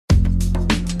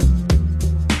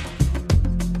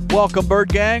Welcome, Bird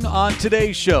Gang. On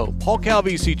today's show, Paul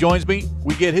Calvisi joins me.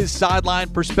 We get his sideline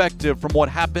perspective from what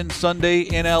happened Sunday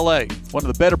in L.A. One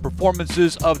of the better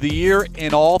performances of the year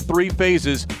in all three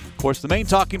phases. Of course, the main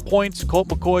talking points, Colt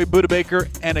McCoy, Budda Baker,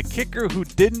 and a kicker who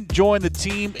didn't join the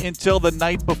team until the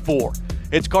night before.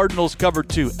 It's Cardinals Cover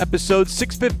 2, episode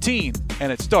 615,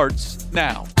 and it starts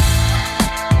now.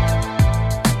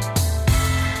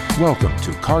 Welcome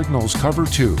to Cardinals Cover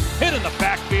 2. Hit in the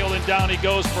backfield and down he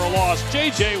goes for a loss.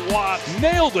 J.J. Watt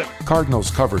nailed it. Cardinals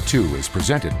Cover 2 is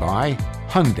presented by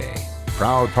Hyundai,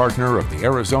 proud partner of the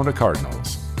Arizona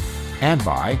Cardinals. And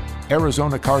by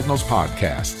Arizona Cardinals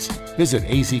Podcasts. Visit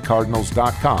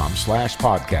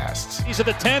azcardinals.com/podcasts. He's at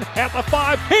the 10, at the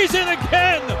 5. He's in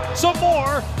again. Some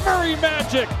more Murray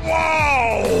magic.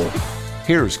 Wow.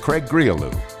 Here's Craig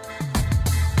Grialou.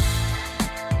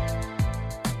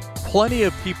 Plenty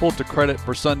of people to credit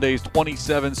for Sunday's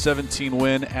 27-17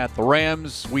 win at the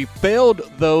Rams. We failed,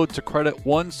 though, to credit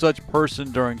one such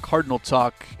person during Cardinal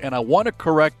Talk, and I want to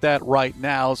correct that right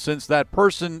now since that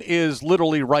person is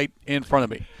literally right in front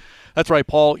of me. That's right,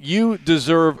 Paul. You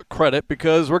deserve credit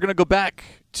because we're going to go back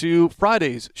to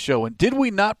Friday's show. And did we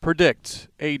not predict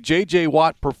a J.J.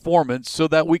 Watt performance so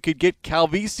that we could get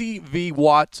Calvisi v.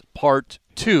 Watt Part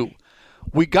 2?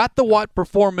 We got the Watt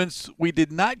performance. We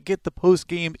did not get the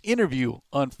post-game interview,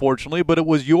 unfortunately, but it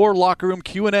was your locker room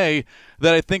Q&A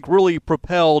that I think really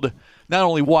propelled not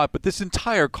only Watt, but this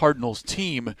entire Cardinals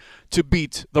team to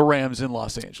beat the Rams in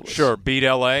Los Angeles. Sure, beat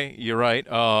L.A., you're right.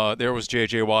 There was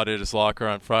J.J. Watt at his locker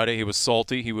on Friday. He was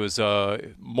salty. He was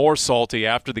more salty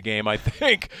after the game, I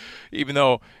think, even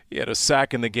though he had a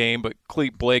sack in the game, but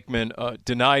Clete Blakeman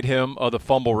denied him the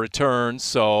fumble return.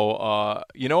 So,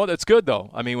 you know what? That's good, though.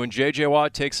 I mean, when J.J.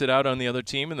 Watt takes it out on the other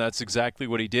team, and that's exactly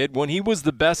what he did. When he was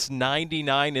the best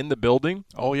 99 in the building.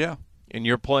 Oh, yeah. And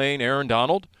you're playing Aaron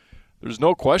Donald, there's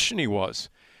no question he was.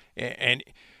 And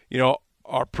you know,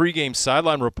 our pregame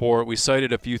sideline report, we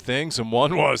cited a few things, and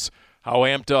one was how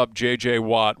amped up J.J.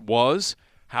 Watt was,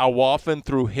 how often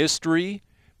through history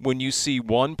when you see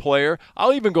one player.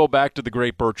 I'll even go back to the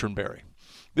great Bertrand Berry.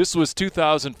 This was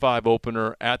 2005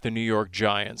 opener at the New York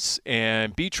Giants,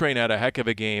 and B-Train had a heck of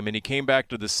a game, and he came back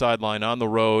to the sideline on the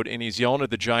road, and he's yelling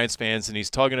at the Giants fans, and he's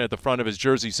tugging at the front of his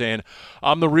jersey saying,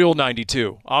 "I'm the real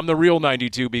 92. I'm the real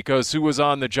 92," because who was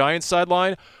on the Giants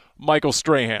sideline? Michael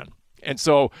Strahan. And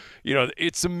so, you know,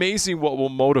 it's amazing what will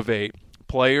motivate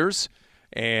players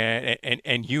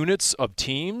and units of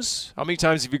teams. How many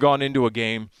times have you gone into a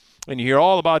game and you hear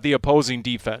all about the opposing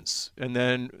defense, and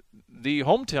then the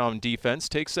hometown defense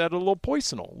takes that a little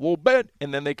poisonal, a little bit,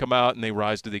 and then they come out and they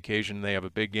rise to the occasion and they have a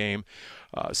big game.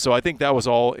 So I think that was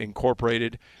all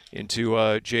incorporated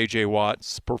into J.J.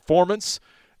 Watt's performance.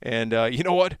 And you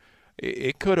know what?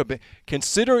 It could have been.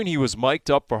 Considering he was mic'd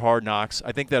up for Hard Knocks,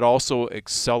 I think that also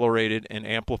accelerated and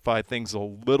amplified things a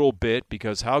little bit,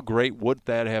 because how great would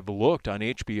that have looked on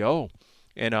HBO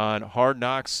and on Hard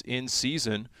Knocks in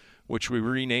season, which we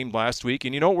renamed last week.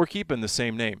 And you know what? We're keeping the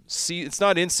same name. See, it's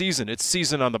not in season. It's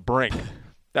season on the brink.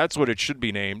 That's what it should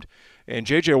be named. And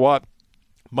J.J. Watt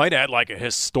might add like a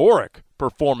historic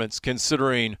performance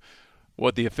considering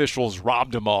what the officials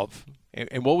robbed him of.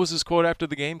 And what was his quote after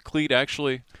the game? Clete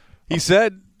actually... He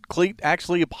said Clete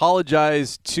actually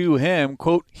apologized to him.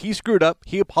 Quote, "He screwed up.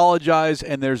 He apologized,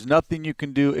 and there's nothing you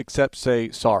can do except say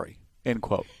sorry." End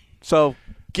quote. So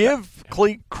give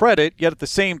Clete credit, yet at the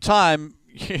same time,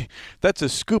 that's a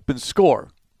scoop and score.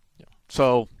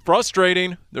 So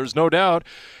frustrating, there's no doubt,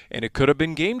 and it could have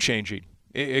been game-changing.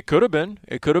 It could have been.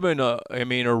 It could have been, a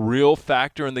real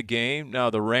factor in the game. Now,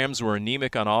 the Rams were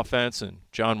anemic on offense, and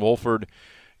John Wolford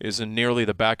isn't nearly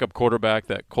the backup quarterback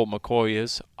that Colt McCoy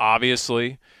is,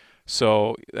 obviously.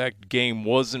 So that game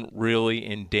wasn't really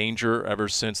in danger ever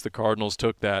since the Cardinals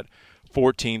took that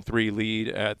 14-3 lead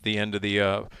at the end of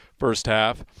the first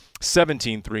half.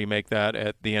 17-3 make that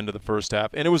at the end of the first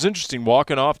half. And it was interesting,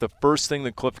 walking off, the first thing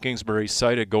that Cliff Kingsbury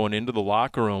cited going into the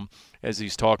locker room as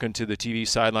he's talking to the TV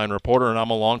sideline reporter, and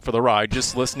I'm along for the ride,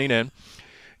 just listening in.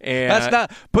 And that's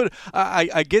not – but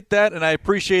I get that, and I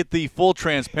appreciate the full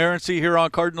transparency here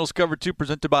on Cardinals Cover 2,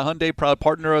 presented by Hyundai, proud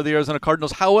partner of the Arizona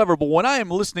Cardinals. However, but when I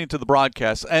am listening to the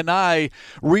broadcast and I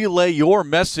relay your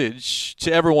message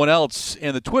to everyone else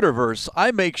in the Twitterverse,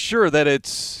 I make sure that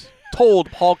it's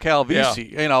told Paul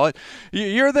Calvisi. Yeah. You know,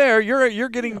 you're there. You're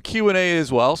getting Q&A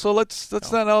as well. So let's not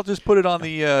 – I'll just put it on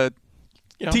the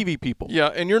TV people. Yeah,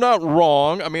 and you're not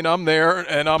wrong. I mean, I'm there,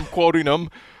 and I'm quoting them.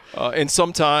 And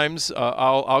sometimes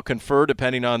I'll confer,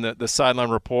 depending on the sideline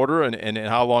reporter and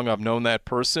how long I've known that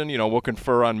person. You know, we'll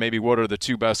confer on maybe what are the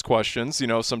two best questions. You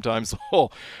know, sometimes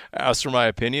they'll ask for my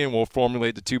opinion. We'll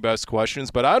formulate the two best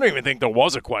questions. But I don't even think there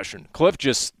was a question. Cliff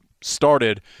just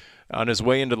started on his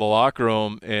way into the locker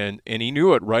room, and he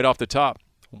knew it right off the top.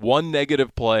 1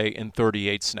 negative play in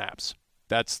 38 snaps.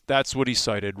 That's what he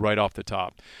cited right off the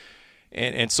top.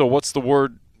 And so what's the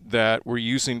word that we're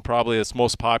using probably that's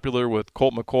most popular with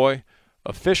Colt McCoy?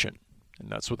 Efficient. And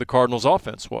that's what the Cardinals'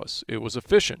 offense was. It was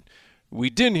efficient. We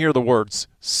didn't hear the words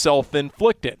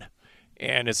self-inflicted.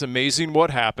 And it's amazing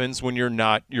what happens when you're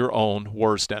not your own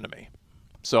worst enemy.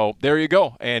 So there you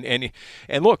go. And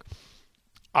look,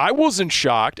 I wasn't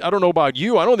shocked. I don't know about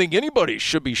you. I don't think anybody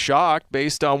should be shocked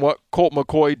based on what Colt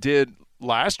McCoy did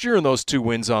last year in those 2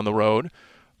 wins on the road.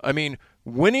 I mean,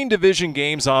 winning division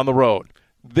games on the road.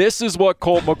 This is what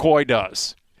Colt McCoy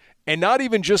does. And not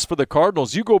even just for the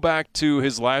Cardinals. You go back to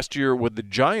his last year with the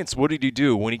Giants. What did he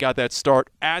do when he got that start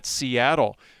at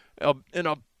Seattle? An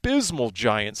abysmal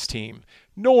Giants team.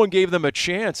 No one gave them a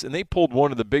chance, and they pulled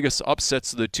one of the biggest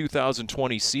upsets of the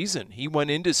 2020 season. He went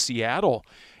into Seattle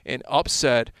and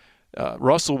upset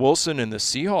Russell Wilson and the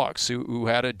Seahawks, who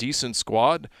had a decent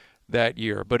squad that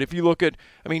year. But if you look at,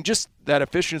 I mean, just that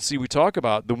efficiency we talk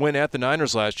about, the win at the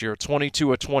Niners last year,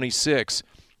 22 of 26,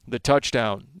 the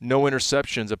touchdown, no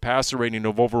interceptions, a passer rating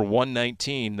of over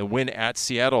 119. The win at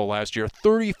Seattle last year,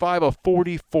 35 of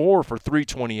 44 for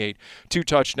 328, 2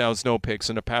 touchdowns, no picks,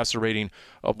 and a passer rating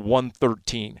of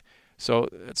 113. So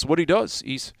that's what he does.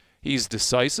 He's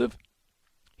decisive.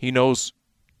 He knows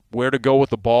where to go with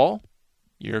the ball.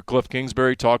 You hear Cliff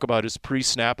Kingsbury talk about his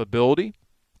pre-snap ability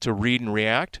to read and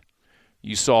react.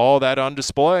 You saw all that on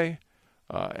display.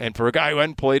 And for a guy who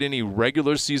hadn't played any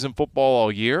regular season football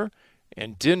all year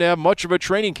and didn't have much of a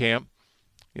training camp,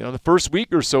 the first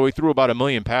week or so he threw about 1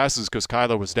 million passes because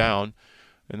Kyler was down.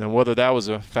 And then whether that was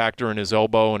a factor in his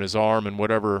elbow and his arm and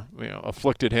whatever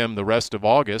afflicted him the rest of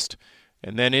August.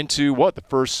 And then into, the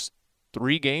first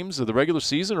 3 games of the regular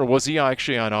season, or was he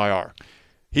actually on IR?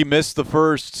 He missed the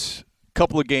first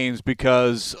couple of games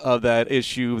because of that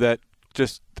issue that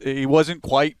just he wasn't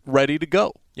quite ready to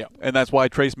go. Yeah. And that's why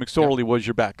Trace McSorley was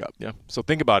your backup. Yeah. So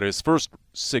think about it. His first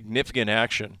significant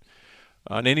action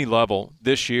on any level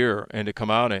this year, and to come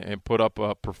out and put up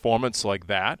a performance like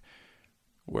that,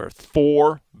 where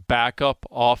 4 backup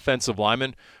offensive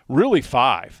linemen, really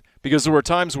 5, because there were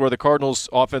times where the Cardinals'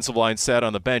 offensive line sat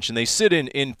on the bench, and they sit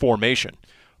in formation,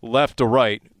 left to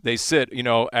right. They sit,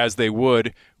 as they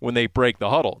would when they break the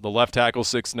huddle. The left tackle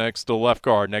sits next to the left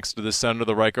guard, next to the center,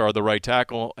 the right guard, the right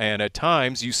tackle. And at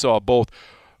times you saw both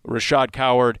Rashad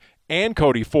Coward and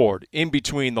Cody Ford in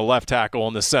between the left tackle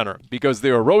and the center because they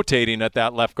were rotating at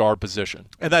that left guard position.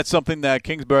 And that's something that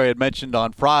Kingsbury had mentioned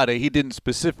on Friday. He didn't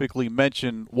specifically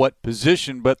mention what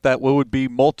position, but that would be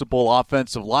multiple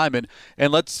offensive linemen.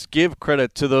 And let's give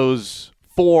credit to those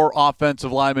 4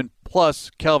 offensive linemen plus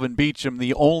Kelvin Beachum,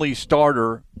 the only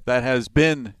starter that has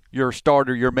been your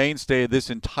starter, your mainstay this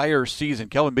entire season.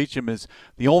 Kelvin Beachum is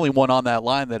the only one on that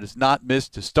line that has not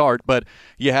missed to start. But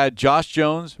you had Josh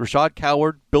Jones, Rashad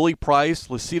Coward, Billy Price,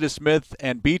 Lacita Smith,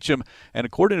 and Beachum. And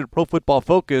according to Pro Football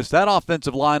Focus, that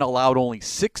offensive line allowed only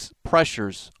 6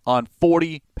 pressures on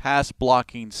 40 pass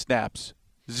blocking snaps.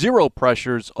 0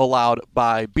 pressures allowed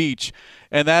by Beach.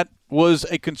 And that was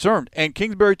a concern. And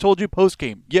Kingsbury told you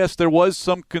post-game, yes, there was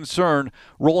some concern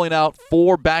rolling out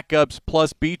 4 backups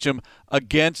plus Beachum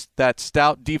against that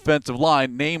stout defensive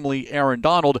line, namely Aaron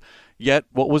Donald. Yet,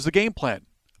 what was the game plan?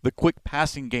 The quick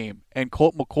passing game. And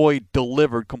Colt McCoy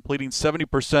delivered, completing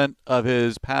 70% of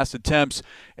his pass attempts.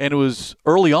 And it was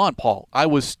early on, Paul. I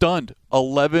was stunned.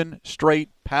 11 straight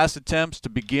pass attempts to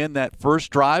begin that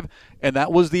first drive. And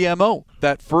that was the MO,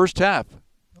 that first half.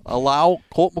 Allow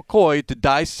Colt McCoy to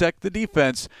dissect the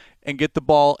defense and get the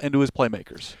ball into his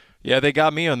playmakers. Yeah, they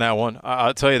got me on that one.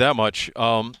 I'll tell you that much.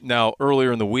 Now,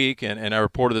 earlier in the week, and I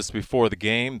reported this before the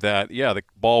game, that, the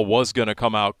ball was going to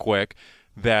come out quick,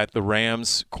 that the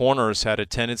Rams' corners had a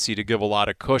tendency to give a lot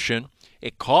of cushion.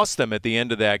 It cost them at the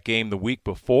end of that game the week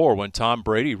before when Tom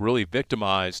Brady really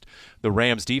victimized the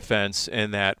Rams defense in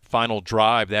that final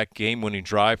drive, that game-winning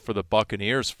drive for the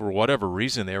Buccaneers. For whatever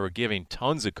reason, they were giving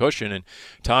tons of cushion, and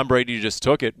Tom Brady just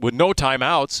took it. With no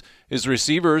timeouts, his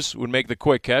receivers would make the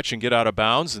quick catch and get out of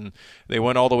bounds, and they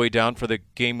went all the way down for the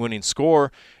game-winning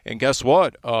score. And guess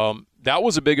what? That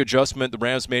was a big adjustment the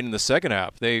Rams made in the second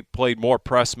half. They played more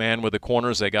press man with the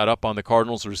corners. They got up on the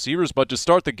Cardinals receivers. But to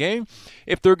start the game,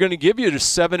 if they're going to give you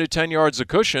just 7 to 10 yards of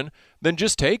cushion, then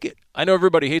just take it. I know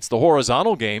everybody hates the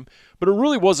horizontal game, but it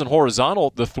really wasn't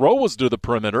horizontal. The throw was to the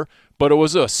perimeter, but it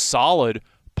was a solid,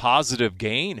 positive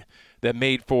gain that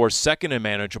made for second and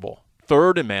manageable,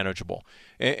 third and manageable.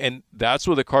 And that's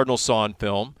what the Cardinals saw on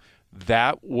film.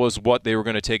 that was what they were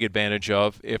going to take advantage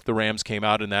of if the Rams came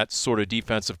out in that sort of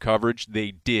defensive coverage.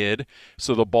 They did.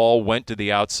 So the ball went to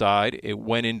the outside. It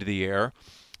went into the air.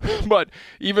 But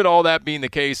even all that being the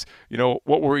case,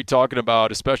 what were we talking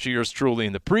about, especially yours truly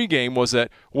in the pregame, was that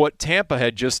what Tampa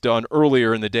had just done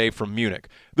earlier in the day from Munich.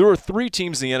 There were 3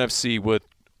 teams in the NFC with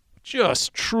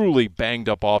just truly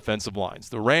banged-up offensive lines: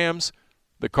 the Rams,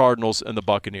 the Cardinals, and the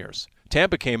Buccaneers.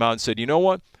 Tampa came out and said, you know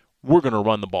what, we're going to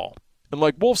run the ball. And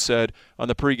like Wolf said on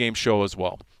the pregame show as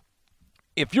well,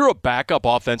 if you're a backup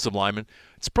offensive lineman,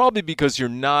 it's probably because you're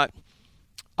not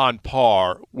on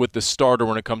par with the starter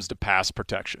when it comes to pass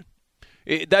protection.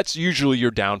 That's usually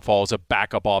your downfall as a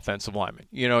backup offensive lineman.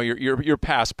 Your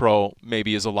pass pro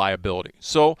maybe is a liability.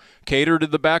 So cater to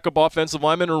the backup offensive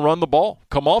lineman and run the ball.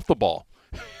 Come off the ball.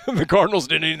 The Cardinals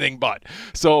did anything but.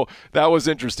 So that was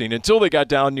interesting until they got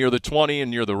down near the 20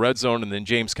 and near the red zone, and then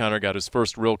James Conner got his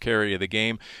first real carry of the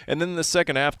game. And then in the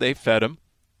second half, they fed him,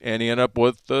 and he ended up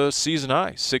with the season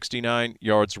high, 69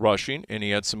 yards rushing, and he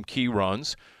had some key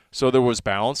runs. So there was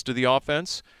balance to the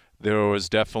offense. There was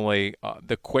definitely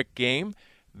the quick game.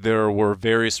 There were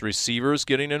various receivers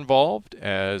getting involved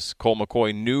as Colt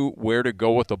McCoy knew where to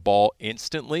go with the ball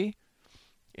instantly.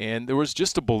 And there was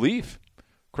just a belief,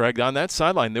 Craig, on that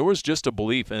sideline. There was just a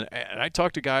belief. And I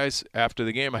talked to guys after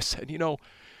the game. I said,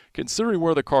 considering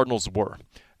where the Cardinals were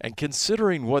and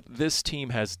considering what this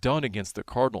team has done against the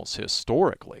Cardinals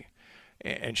historically,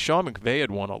 and Sean McVay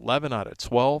had won 11 out of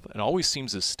 12 and always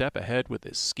seems a step ahead with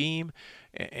his scheme.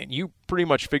 And you pretty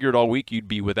much figured all week you'd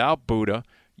be without Buddha.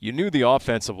 You knew the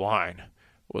offensive line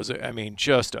was,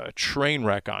 just a train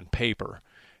wreck on paper.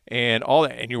 And all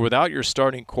that, and you're without your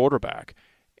starting quarterback.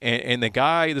 And the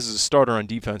guy, this is a starter on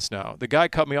defense now, the guy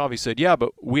cut me off. He said, yeah,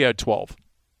 but we had 12.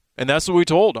 And that's what we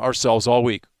told ourselves all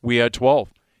week. We had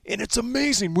 12. And it's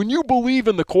amazing. When you believe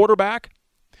in the quarterback,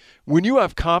 when you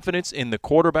have confidence in the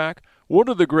quarterback, what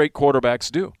do the great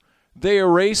quarterbacks do? They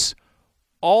erase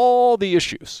all the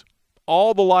issues,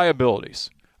 all the liabilities.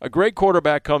 A great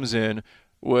quarterback comes in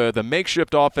with a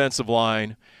makeshift offensive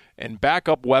line and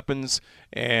backup weapons,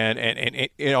 and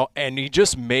he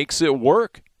just makes it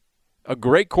work. A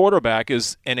great quarterback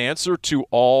is an answer to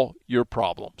all your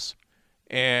problems.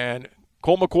 And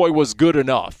Colt McCoy was good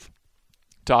enough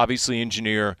to obviously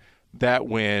engineer that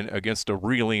win against a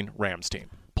reeling Rams team.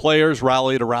 Players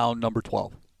rallied around number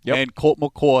 12. Yep. And Colt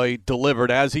McCoy delivered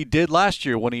as he did last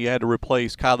year when he had to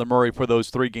replace Kyler Murray for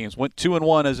those 3 games. Went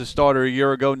 2-1 as a starter a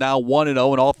year ago, now 1-0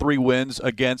 in all 3 wins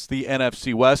against the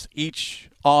NFC West,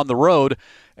 each on the road.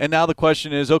 And now the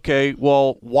question is, okay,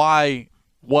 well, why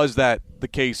was that the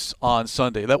case on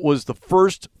Sunday? That was the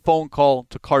first phone call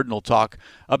to Cardinal Talk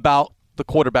about the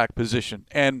quarterback position.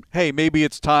 And, hey, maybe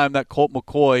it's time that Colt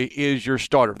McCoy is your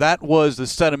starter. That was the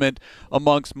sentiment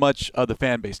amongst much of the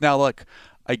fan base. Now, look,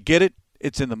 I get it.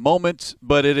 It's in the moment,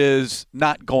 but it is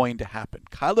not going to happen.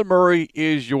 Kyler Murray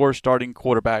is your starting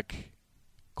quarterback.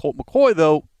 Colt McCoy,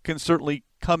 though, can certainly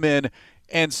come in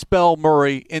and spell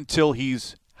Murray until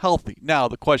he's healthy. Now,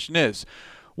 the question is,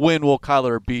 when will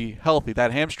Kyler be healthy?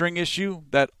 That hamstring issue,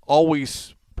 that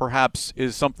always perhaps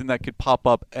is something that could pop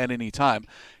up at any time.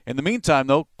 In the meantime,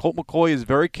 though, Colt McCoy is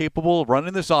very capable of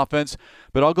running this offense,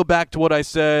 but I'll go back to what I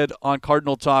said on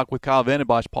Cardinal Talk with Kyle Vanden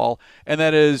Bosch, Paul, and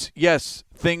that is, yes,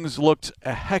 things looked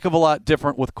a heck of a lot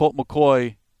different with Colt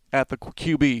McCoy at the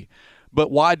QB,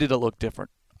 but why did it look different?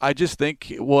 I just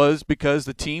think it was because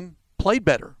the team played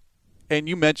better, and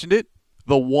you mentioned it.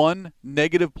 The one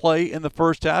negative play in the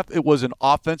first half, it was an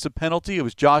offensive penalty. It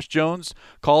was Josh Jones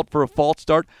called for a false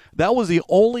start. That was the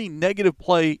only negative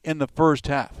play in the first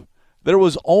half. There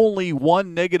was only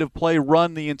one negative play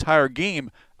run the entire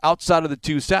game outside of the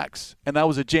 2 sacks, and that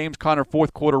was a James Conner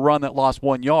fourth-quarter run that lost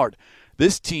 1 yard.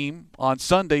 This team on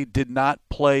Sunday did not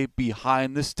play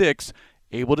behind the sticks,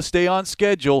 able to stay on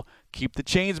schedule, keep the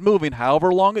chains moving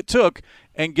however long it took,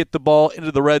 and get the ball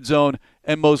into the red zone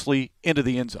and mostly into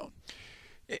the end zone.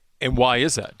 And why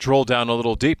is that? Drill down a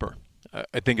little deeper.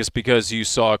 I think it's because you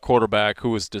saw a quarterback who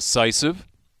was decisive,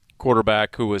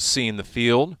 quarterback who was seeing the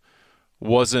field,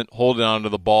 wasn't holding on to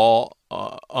the ball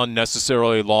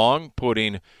unnecessarily long,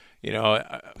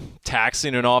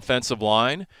 taxing an offensive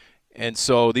line. And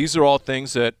so these are all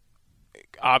things that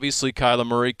obviously Kyler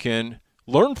Murray can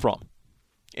learn from,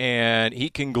 and he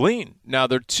can glean. Now,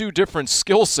 they're 2 different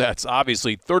skill sets,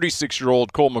 obviously.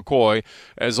 36-year-old Colt McCoy,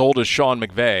 as old as Sean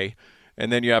McVay,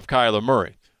 and then you have Kyler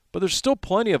Murray. But there's still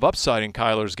plenty of upside in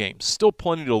Kyler's game, still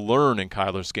plenty to learn in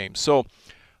Kyler's game. So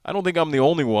I don't think I'm the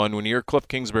only one when you hear Cliff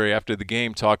Kingsbury after the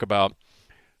game talk about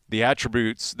the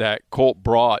attributes that Colt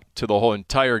brought to the whole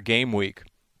entire game week.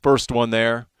 First one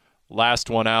there, last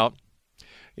one out.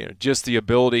 just the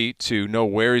ability to know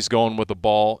where he's going with the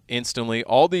ball instantly.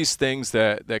 All these things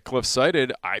that Cliff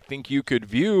cited, I think you could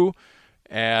view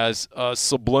as a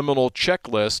subliminal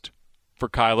checklist for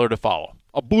Kyler to follow,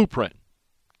 a blueprint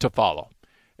to follow.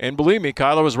 And believe me,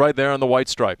 Kyler was right there on the white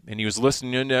stripe, and he was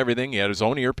listening in to everything. He had his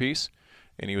own earpiece,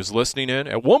 and he was listening in.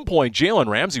 At one point, Jalen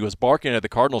Ramsey was barking at the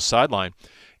Cardinals sideline,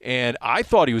 and I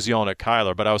thought he was yelling at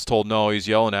Kyler, but I was told no, he's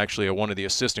yelling actually at one of the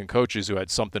assistant coaches who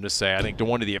had something to say, I think to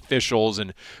one of the officials,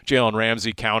 and Jalen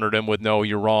Ramsey countered him with, no,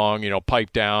 you're wrong,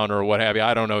 pipe down or what have you.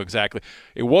 I don't know exactly.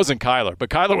 It wasn't Kyler, but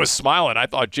Kyler was smiling. I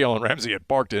thought Jalen Ramsey had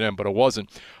barked at him, but it wasn't.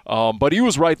 But he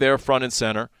was right there front and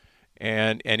center,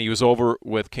 and he was over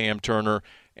with Cam Turner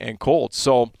and Colt.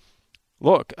 So,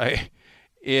 look,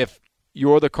 if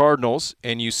you're the Cardinals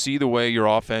and you see the way your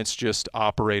offense just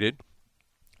operated,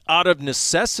 out of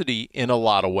necessity in a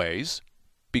lot of ways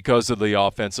because of the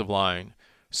offensive line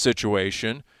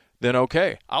situation, then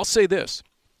okay. I'll say this.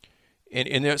 And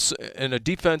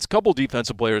a couple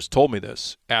defensive players told me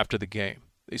this after the game.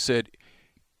 They said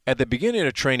at the beginning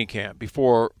of training camp,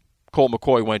 before Colt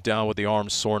McCoy went down with the arm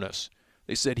soreness,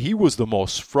 they said he was the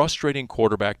most frustrating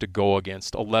quarterback to go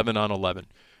against 11 on 11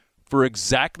 for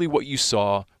exactly what you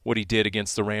saw, what he did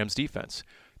against the Rams defense.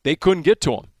 They couldn't get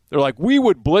to him. They're like, we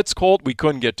would blitz Colt, we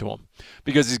couldn't get to him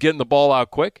because he's getting the ball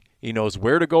out quick. He knows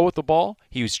where to go with the ball.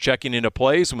 He was checking into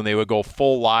plays when they would go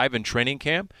full live in training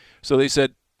camp. So they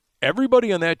said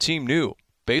everybody on that team knew,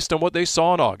 based on what they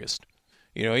saw in August.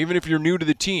 Even if you're new to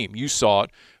the team, you saw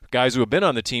it. Guys who have been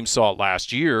on the team saw it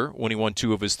last year when he won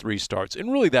 2 of his 3 starts.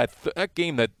 And really that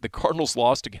game that the Cardinals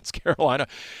lost against Carolina,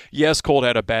 yes, Colt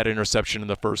had a bad interception in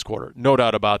the first quarter. No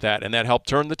doubt about that. And that helped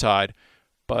turn the tide.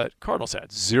 But Cardinals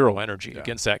had zero energy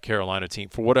against that Carolina team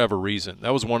for whatever reason.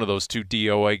 That was one of those 2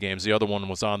 DOA games. The other one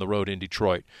was on the road in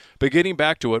Detroit. But getting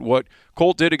back to it, what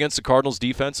Colt did against the Cardinals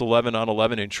defense, 11 on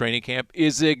 11 in training camp,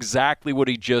 is exactly what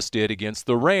he just did against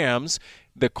the Rams.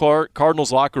 The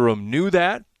Cardinals locker room knew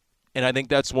that, and I think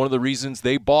that's one of the reasons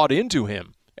they bought into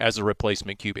him as a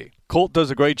replacement QB. Colt does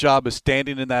a great job of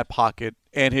standing in that pocket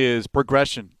and his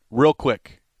progression real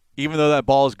quick. Even though that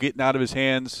ball is getting out of his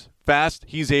hands fast,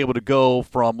 he's able to go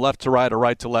from left to right or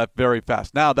right to left very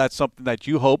fast. Now, that's something that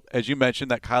you hope, as you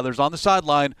mentioned, that Kyler's on the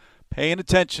sideline paying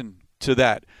attention to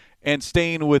that and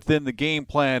staying within the game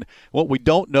plan. What we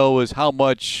don't know is how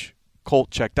much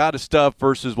Colt checked out of stuff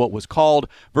versus what was called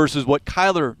versus what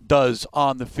Kyler does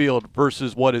on the field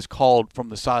versus what is called from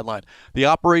the sideline. The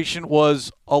operation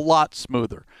was a lot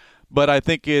smoother, but I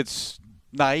think it's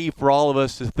naive for all of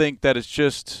us to think that it's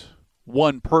just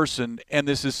one person and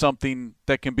this is something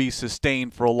that can be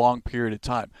sustained for a long period of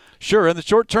time. Sure, in the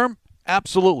short term,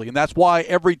 absolutely, and that's why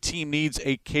every team needs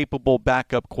a capable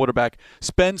backup quarterback.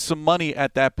 Spend some money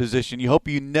at that position. You hope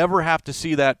you never have to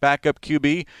see that backup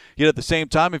QB. Yet at the same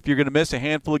time, if you're going to miss a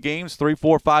handful of games, 3,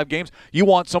 4, 5 games, you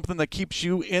want something that keeps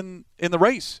you in the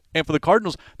race. And for the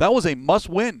Cardinals, that was a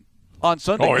must-win on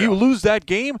Sunday. Oh, yeah. You lose that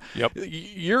game, yep,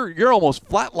 you're almost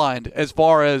flatlined as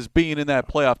far as being in that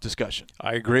playoff discussion.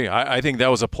 I agree. I think that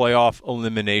was a playoff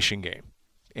elimination game.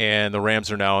 And the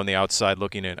Rams are now on the outside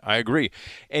looking in. I agree.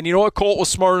 And you know what? Colt was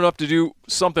smart enough to do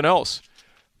something else.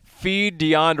 Feed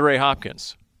DeAndre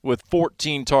Hopkins with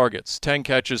 14 targets, 10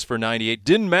 catches for 98.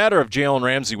 Didn't matter if Jalen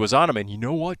Ramsey was on him. And you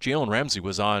know what? Jalen Ramsey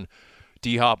was on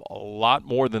D-Hop a lot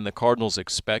more than the Cardinals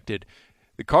expected.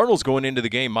 The Cardinals going into the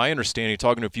game, my understanding,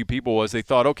 talking to a few people, was they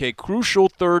thought, okay, crucial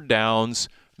third downs,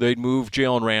 they'd move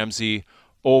Jalen Ramsey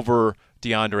over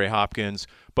DeAndre Hopkins.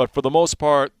 But for the most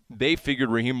part, they figured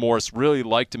Raheem Morris really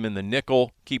liked him in the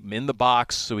nickel, keep him in the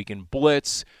box so he can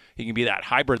blitz. He can be that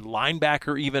hybrid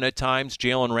linebacker even at times,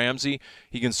 Jalen Ramsey.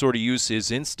 He can sort of use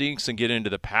his instincts and get into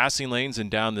the passing lanes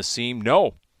and down the seam.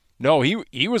 No,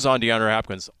 he was on DeAndre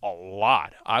Hopkins a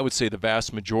lot. I would say the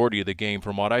vast majority of the game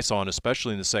from what I saw, and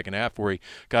especially in the second half where he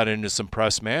got into some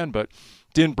press man, but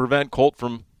didn't prevent Colt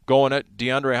from going at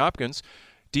DeAndre Hopkins.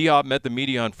 D-Hop met the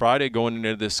media on Friday going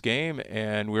into this game,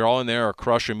 and we were all in there, our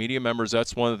crush of media members.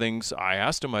 That's one of the things I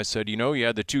asked him. I said, you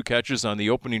had the 2 catches on the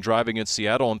opening drive against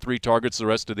Seattle and 3 targets the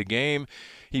rest of the game.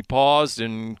 He paused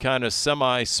and kind of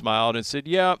semi-smiled and said,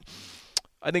 yeah,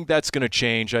 I think that's going to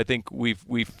change. I think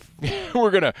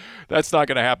that's not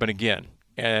going to happen again.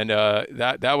 And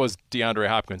that was DeAndre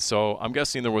Hopkins. So I'm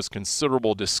guessing there was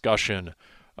considerable discussion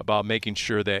about making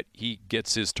sure that he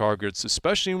gets his targets,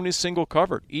 especially when he's single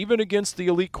covered, even against the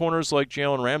elite corners like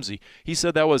Jalen Ramsey. He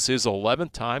said that was his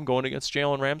 11th time going against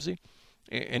Jalen Ramsey.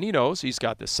 And he knows he's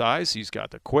got the size, he's got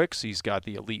the quicks, he's got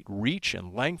the elite reach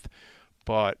and length.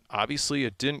 But obviously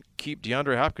it didn't keep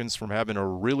DeAndre Hopkins from having a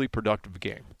really productive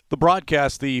game.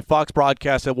 The Fox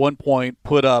broadcast at one point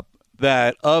put up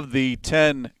that of the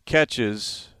 10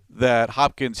 catches that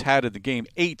Hopkins had in the game,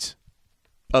 8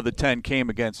 of the 10 came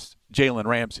against Jalen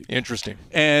Ramsey. Interesting.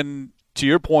 And to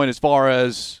your point, as far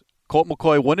as Colt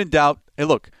McCoy, when in doubt, and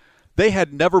look, they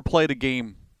had never played a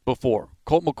game before.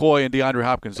 Colt McCoy and DeAndre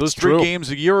Hopkins. Those three games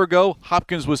a year ago,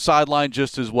 Hopkins was sidelined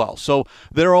just as well. So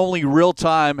their only real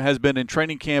time has been in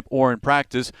training camp or in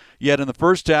practice. Yet in the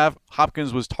first half,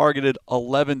 Hopkins was targeted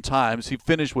 11 times. He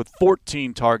finished with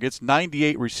 14 targets,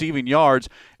 98 receiving yards,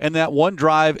 and that one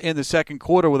drive in the second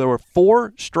quarter where there were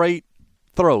 4 straight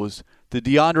throws to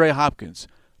DeAndre Hopkins.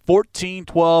 14,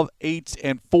 12, 8,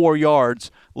 and 4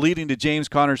 yards, leading to James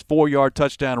Conner's 4-yard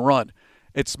touchdown run.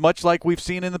 It's much like we've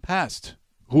seen in the past.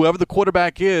 Whoever the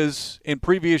quarterback is in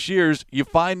previous years, you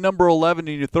find number 11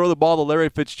 and you throw the ball to Larry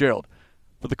Fitzgerald.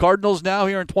 For the Cardinals now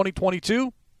here in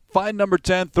 2022, find number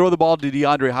 10, throw the ball to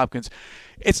DeAndre Hopkins.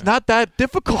 It's not that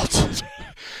difficult.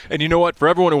 And you know what? For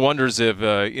everyone who wonders if,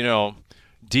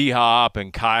 D-Hop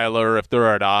and Kyler, if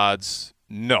they're at odds,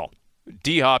 no.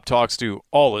 D-Hop talks to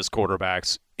all his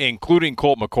quarterbacks, including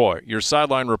Colt McCoy. Your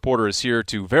sideline reporter is here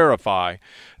to verify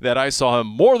that I saw him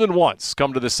more than once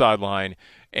come to the sideline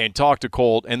and talk to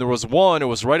Colt. And there was one, it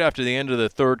was right after the end of the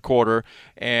third quarter,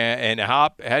 and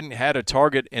Hop hadn't had a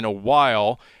target in a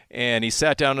while, and he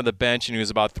sat down on the bench, and he was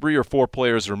about 3 or 4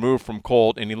 players removed from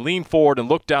Colt, and he leaned forward and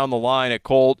looked down the line at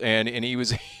Colt, and he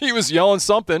was he was yelling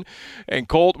something, and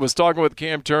Colt was talking with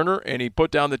Cam Turner, and he put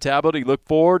down the tablet, he looked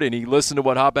forward, and he listened to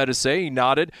what Hop had to say, he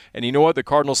nodded, and you know what? The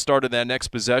Cardinals started that next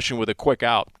possession with a quick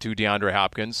out to DeAndre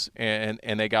Hopkins, and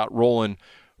they got rolling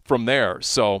from there.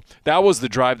 So that was the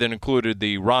drive that included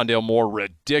the Rondale Moore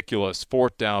ridiculous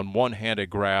 4th down one-handed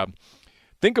grab.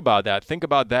 Think about that. Think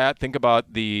about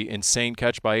the insane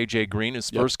catch by A.J. Green,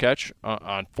 his first catch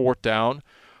on 4th down.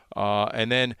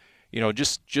 And then,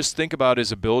 just think about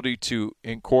his ability to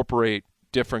incorporate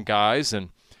different guys. And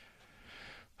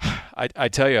I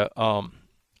tell you,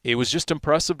 it was just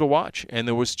impressive to watch. And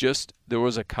there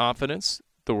was a confidence,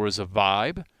 there was a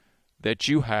vibe that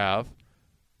you have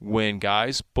when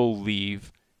guys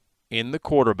believe in the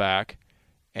quarterback,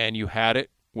 and you had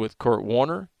it with Kurt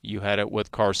Warner, you had it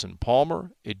with Carson Palmer.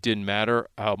 It didn't matter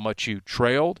how much you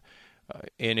trailed,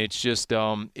 and it's just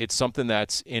it's something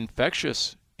that's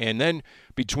infectious. And then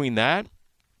between that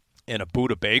and a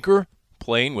Budda Baker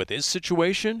playing with his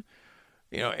situation,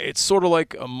 it's sort of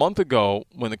like a month ago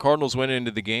when the Cardinals went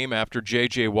into the game after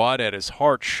J.J. Watt had his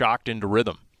heart shocked into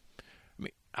rhythm.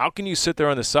 How can you sit there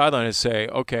on the sideline and say,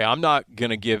 okay, I'm not going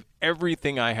to give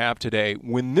everything I have today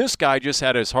when this guy just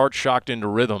had his heart shocked into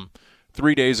rhythm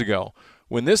 3 days ago?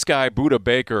 When this guy, Budda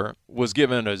Baker, was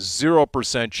given a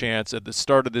 0% chance at the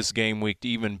start of this game week to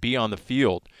even be on the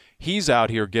field, he's out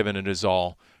here giving it his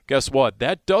all. Guess what?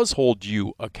 That does hold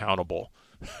you accountable.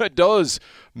 It does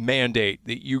mandate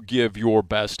that you give your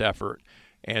best effort.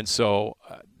 And so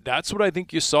that's what I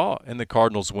think you saw in the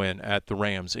Cardinals win at the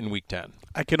Rams in Week 10.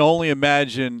 I can only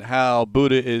imagine how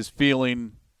Budda is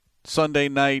feeling Sunday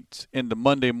night into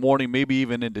Monday morning, maybe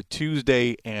even into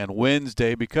Tuesday and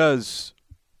Wednesday, because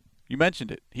you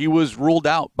mentioned it. He was ruled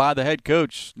out by the head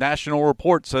coach. National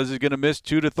Report says he's going to miss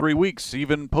 2 to 3 weeks.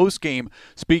 Even post-game,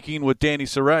 speaking with Danny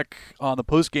Sarek on the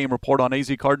post-game report on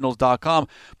azcardinals.com,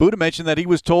 Budda mentioned that he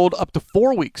was told up to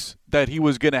 4 weeks that he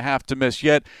was going to have to miss.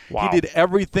 Yet He did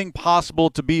everything possible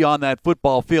to be on that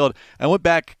football field. I went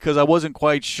back because I wasn't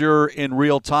quite sure in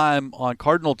real time on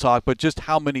Cardinal Talk, but just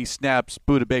how many snaps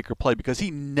Budda Baker played, because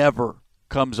he never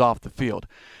comes off the field.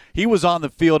 He was on the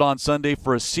field on Sunday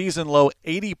for a season-low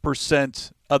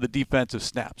 80% of the defensive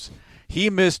snaps. He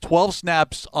missed 12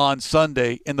 snaps on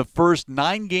Sunday. In the first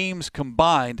 9 games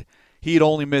combined, he had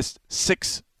only missed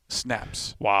 6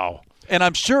 snaps. Wow. And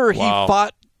I'm sure he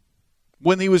fought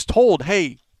when he was told,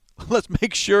 hey, let's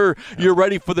make sure you're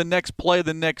ready for the next play,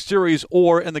 the next series,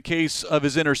 or in the case of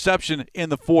his interception in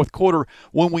the fourth quarter,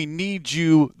 when we need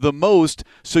you the most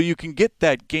so you can get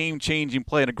that game-changing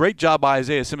play. And a great job by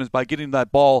Isaiah Simmons by getting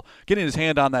that ball, getting his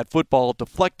hand on that football,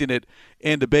 deflecting it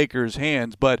into Baker's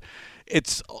hands. But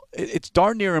it's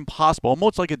darn near impossible,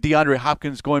 almost like a DeAndre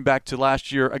Hopkins going back to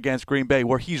last year against Green Bay,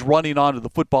 where he's running onto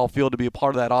the football field to be a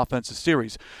part of that offensive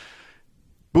series.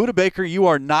 Budda Baker, you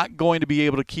are not going to be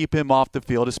able to keep him off the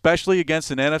field, especially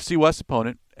against an NFC West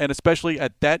opponent, and especially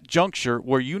at that juncture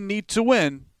where you need to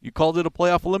win. You called it a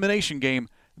playoff elimination game.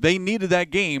 They needed that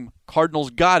game.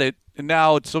 Cardinals got it, and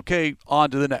now it's okay, on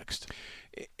to the next.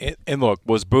 And look,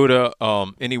 was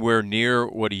Budda anywhere near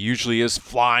what he usually is,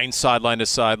 flying sideline to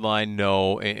sideline?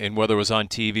 No. And whether it was on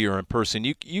TV or in person,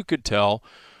 you could tell.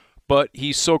 but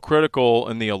he's so critical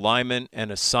in the alignment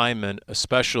and assignment,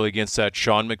 especially against that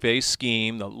Sean McVay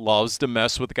scheme that loves to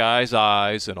mess with guys'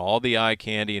 eyes and all the eye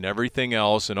candy and everything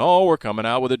else. And, we're coming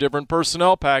out with a different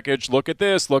personnel package. Look at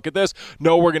this. Look at this.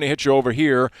 No, we're going to hit you over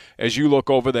here as you look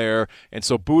over there. And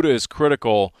so Buddha is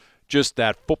critical, just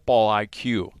that football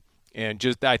IQ. And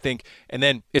just, I think, and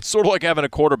then it's sort of like having a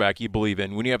quarterback you believe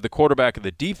in. When you have the quarterback of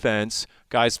the defense,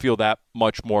 guys feel that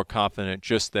much more confident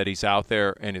just that he's out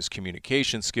there and his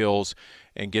communication skills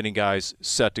and getting guys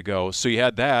set to go. So you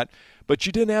had that, but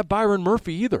you didn't have Byron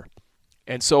Murphy either.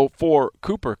 And so for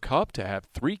Cooper Kupp to have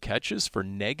 3 catches for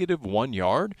 -1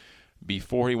 yard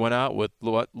before he went out with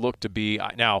what looked to be,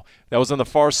 now that was on the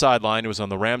far sideline, it was on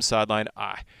the Rams sideline.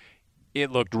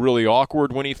 It looked really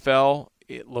awkward when he fell.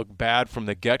 It looked bad from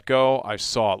the get-go. I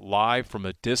saw it live from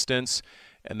a distance,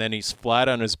 and then he's flat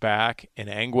on his back in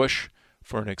anguish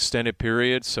for an extended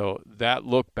period, so that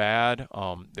looked bad.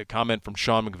 The comment from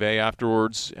Sean McVay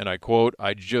afterwards, and I quote,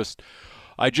 I just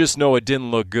know it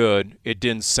didn't look good. It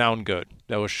didn't sound good.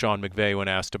 That was Sean McVay when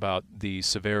asked about the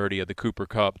severity of the Cooper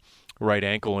Kupp right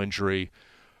ankle injury.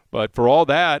 But for all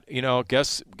that,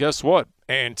 guess what?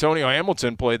 Antonio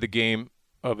Hamilton played the game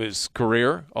of his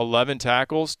career, 11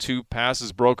 tackles, 2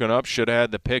 passes broken up, should have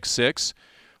had the pick 6.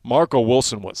 Marco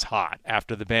Wilson was hot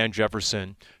after the Van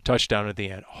Jefferson touchdown at the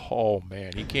end. Oh,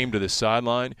 man, he came to the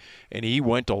sideline, and he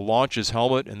went to launch his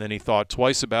helmet, and then he thought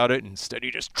twice about it, and instead he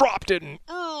just dropped it, and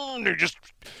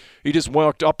he just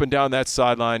walked up and down that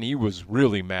sideline. He was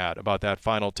really mad about that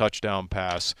final touchdown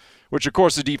pass, which, of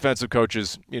course, the defensive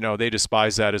coaches, they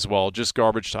despise that as well, just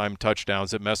garbage time touchdowns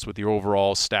that mess with your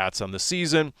overall stats on the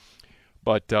season.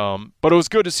 But it was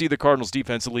good to see the Cardinals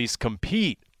defense at least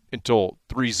compete until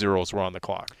 3 zeros were on the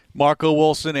clock. Marco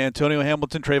Wilson, Antonio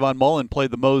Hamilton, Trayvon Mullen played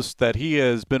the most that he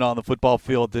has been on the football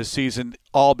field this season,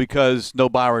 all because no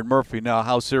Byron Murphy. Now,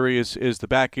 how serious is the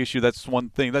back issue? That's one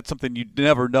thing. That's something you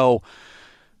never know.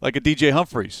 Like a DJ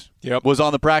Humphries was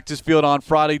on the practice field on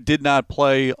Friday, did not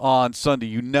play on Sunday.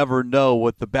 You never know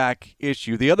with the back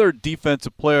issue. The other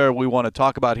defensive player we want to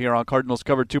talk about here on Cardinals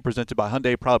Cover 2, presented by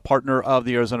Hyundai, proud partner of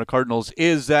the Arizona Cardinals,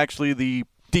 is actually the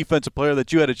defensive player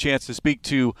that you had a chance to speak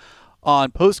to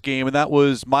on postgame, and that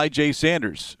was Myjai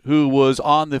Sanders, who was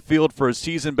on the field for a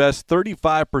season-best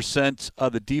 35%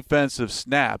 of the defensive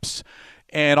snaps.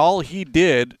 And all he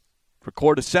did,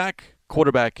 record a sack,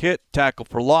 quarterback hit, tackle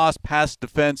for loss, pass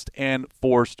defense, and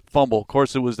forced fumble. Of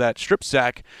course, it was that strip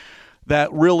sack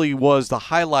that really was the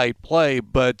highlight play,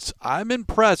 but I'm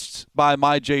impressed by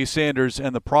Myjai Sanders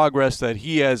and the progress that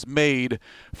he has made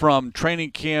from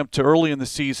training camp to early in the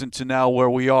season to now where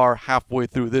we are halfway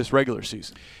through this regular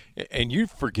season. And you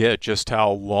forget just how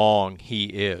long he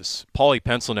is. Paulie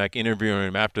Pencilneck interviewing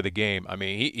him after the game. I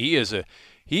mean, he is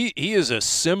a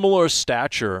similar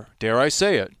stature, dare I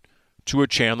say it, to a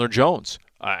Chandler Jones.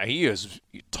 He is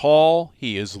tall.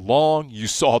 He is long. You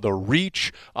saw the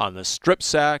reach on the strip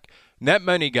sack. Not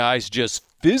many guys just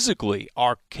physically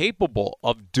are capable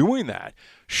of doing that,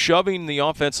 shoving the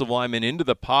offensive lineman into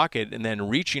the pocket and then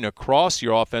reaching across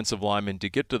your offensive lineman to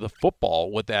get to the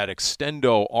football with that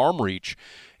extendo arm reach.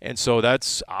 And so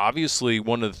that's obviously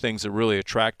one of the things that really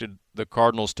attracted the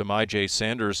Cardinals to Myjai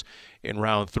Sanders in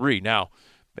round 3. Now,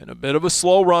 been a bit of a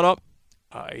slow run-up.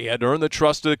 He had to earn the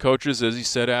trust of the coaches, as he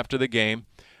said after the game.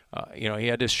 He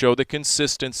had to show the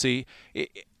consistency.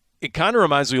 It kind of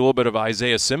reminds me a little bit of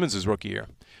Isaiah Simmons' rookie year.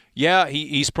 Yeah,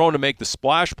 he's prone to make the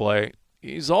splash play.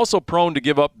 He's also prone to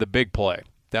give up the big play.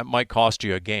 That might cost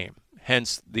you a game,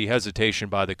 hence the hesitation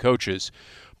by the coaches.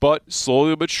 But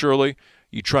slowly but surely,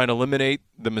 you try and eliminate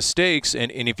the mistakes,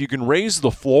 and if you can raise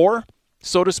the floor,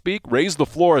 so to speak, raise the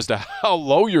floor as to how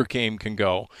low your game can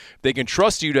go, they can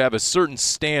trust you to have a certain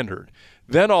standard.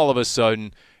 Then all of a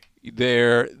sudden,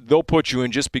 they'll put you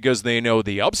in just because they know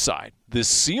the upside. The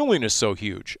ceiling is so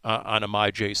huge on a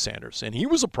Myjai Sanders, and he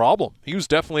was a problem. He was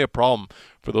definitely a problem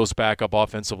for those backup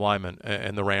offensive linemen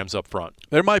and the Rams up front.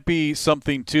 There might be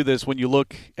something to this when you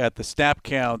look at the snap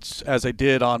counts, as I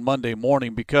did on Monday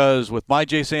morning, because with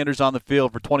Myjai Sanders on the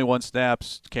field for 21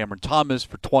 snaps, Cameron Thomas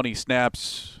for 20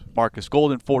 snaps, Marcus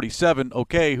Golden 47,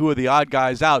 okay, who are the odd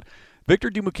guys out? Victor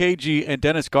Dimukeje and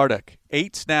Dennis Gardeck,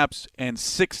 8 snaps and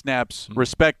 6 snaps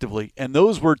respectively. And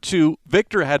those were 2.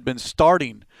 Victor had been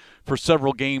starting for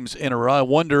several games in a row. I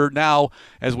wonder now,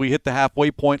 as we hit the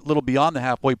halfway point, a little beyond the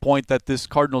halfway point, that this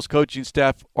Cardinals coaching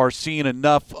staff are seeing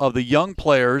enough of the young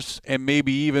players and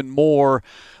maybe even more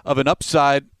of an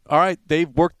upside. All right, they've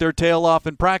worked their tail off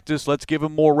in practice. Let's give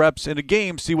them more reps in a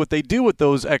game, see what they do with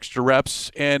those extra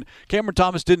reps. And Cameron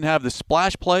Thomas didn't have the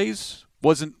splash plays,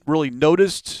 wasn't really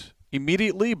noticed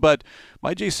immediately, but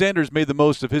Myjai Sanders made the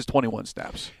most of his 21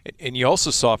 snaps. And you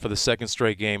also saw for the second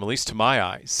straight game, at least to my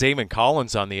eye, Zaven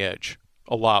Collins on the edge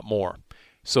a lot more.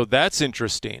 So that's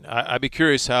interesting. I'd be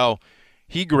curious how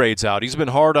he grades out. He's been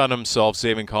hard on himself,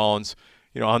 Zaven Collins,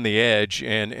 on the edge,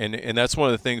 and that's one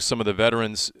of the things some of the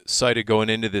veterans cited going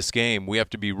into this game. We have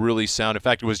to be really sound. In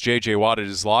fact, it was J.J. Watt at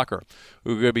his locker who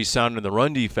was going to be sound in the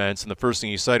run defense, and the first thing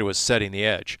he cited was setting the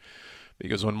edge.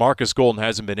 Because when Marcus Golden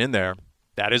hasn't been in there,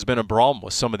 that has been a problem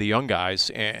with some of the young guys,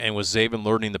 and with Zaven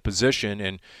learning the position.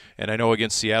 And I know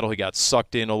against Seattle he got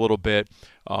sucked in a little bit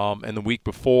and the week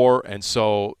before.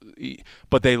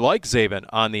 But they like Zaven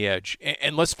on the edge.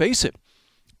 And let's face it,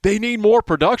 they need more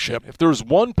production. If there's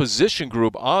one position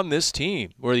group on this team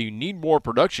where you need more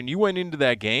production, you went into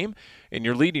that game and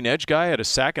your leading edge guy had a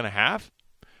sack and a half.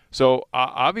 So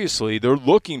obviously they're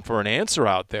looking for an answer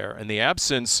out there. In the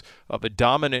absence of a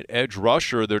dominant edge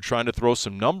rusher, they're trying to throw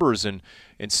some numbers and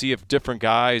see if different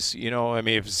guys,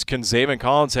 can Zaven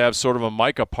Collins have sort of a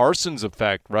Micah Parsons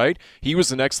effect, right? He was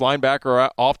the next linebacker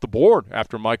off the board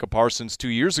after Micah Parsons 2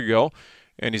 years ago.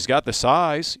 And he's got the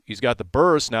size, he's got the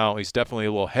burst. Now he's definitely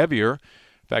a little heavier.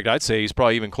 In fact, I'd say he's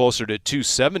probably even closer to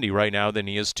 270 right now than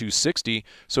he is 260.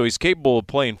 So he's capable of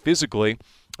playing physically,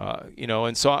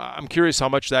 and so I'm curious how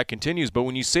much that continues. But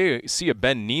when you see a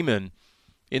Ben Niemann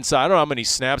inside, I don't know how many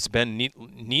snaps Ben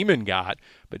Niemann got,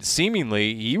 but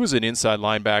seemingly he was an inside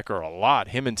linebacker a lot,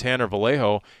 him and Tanner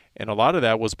Vallejo. And a lot of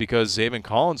that was because Zaven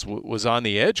Collins was on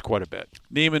the edge quite a bit.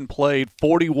 Niemann played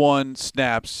 41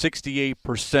 snaps,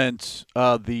 68%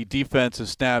 of the defensive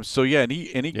snaps. So, yeah, and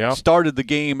he started the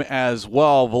game as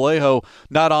well. Vallejo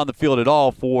not on the field at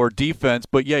all for defense.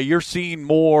 But, yeah, you're seeing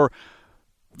more.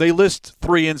 They list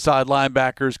 3 inside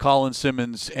linebackers, Collins,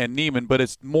 Simmons, and Niemann, but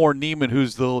it's more Niemann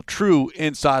who's the true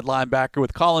inside linebacker,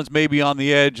 with Collins maybe on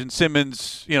the edge and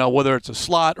Simmons, whether it's a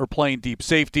slot or playing deep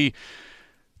safety.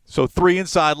 So 3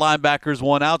 inside linebackers,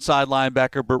 1 outside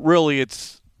linebacker, but really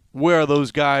it's where are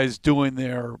those guys doing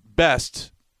their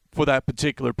best for that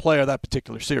particular player, that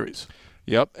particular series.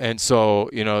 Yep, and so,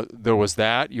 there was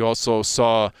that. You also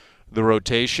saw the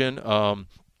rotation of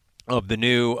the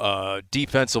new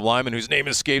defensive lineman whose name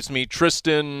escapes me,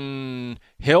 Tristan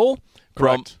Hill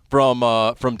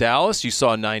from Dallas. You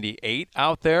saw 98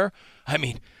 out there. I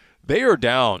mean, they are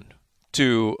down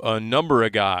to a number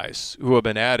of guys who have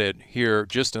been added here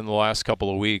just in the last couple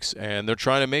of weeks, and they're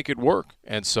trying to make it work.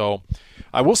 And so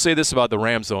I will say this about the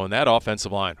Rams, though, in that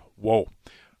offensive line, whoa.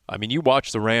 I mean, you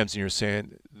watch the Rams and you're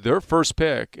saying their first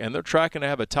pick, and they're tracking to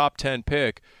have a top 10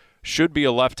 pick, should be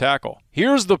a left tackle.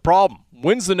 Here's the problem.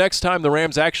 When's the next time the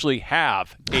Rams actually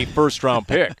have a first-round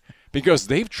pick? Because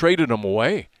they've traded them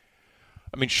away.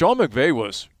 I mean, Sean McVay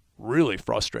was really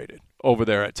frustrated over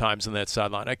there at times in that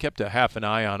sideline. I kept a half an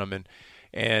eye on him,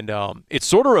 and it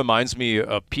sort of reminds me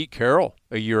of Pete Carroll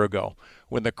a year ago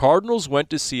when the Cardinals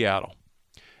went to Seattle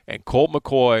and Colt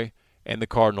McCoy and the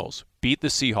Cardinals beat the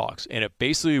Seahawks, and it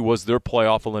basically was their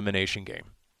playoff elimination game.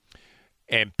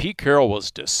 And Pete Carroll was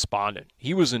despondent.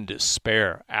 He was in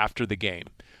despair after the game.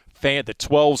 The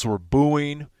 12s were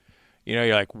booing.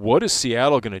 You're like, what is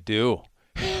Seattle going to do?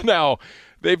 Now,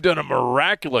 they've done a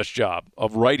miraculous job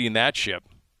of righting that ship.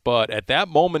 But at that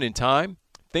moment in time,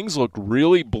 things looked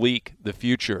really bleak, the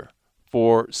future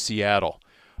for Seattle.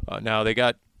 Now, they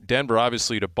got Denver,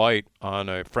 obviously, to bite on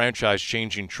a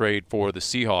franchise-changing trade for the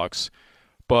Seahawks.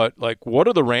 But, what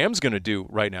are the Rams going to do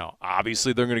right now?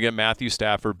 Obviously, they're going to get Matthew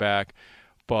Stafford back.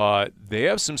 But they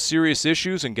have some serious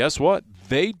issues, and guess what?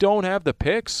 They don't have the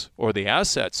picks or the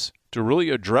assets to really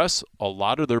address a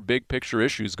lot of their big-picture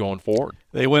issues going forward.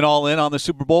 They went all in on the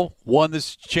Super Bowl, won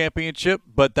this championship,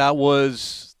 but that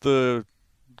was the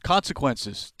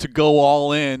consequences to go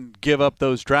all in, give up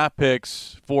those draft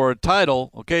picks for a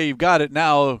title. Okay, you've got it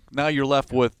now. Now you're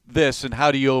left with this, and how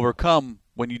do you overcome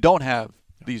when you don't have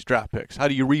these draft picks? How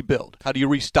do you rebuild? How do you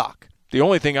restock? The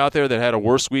only thing out there that had a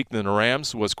worse week than the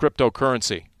Rams was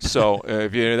cryptocurrency. So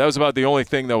that was about the only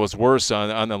thing that was worse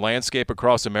on the landscape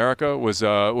across America was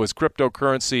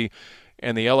cryptocurrency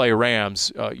and the LA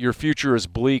Rams. Your future is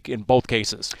bleak in both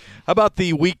cases. How about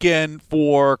the weekend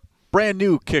for brand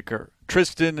new kicker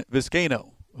Tristan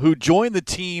Vizcaino, who joined the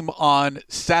team on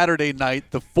Saturday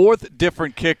night, the 4th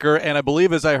different kicker, and I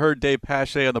believe, as I heard Dave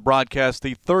Pache on the broadcast,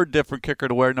 the 3rd different kicker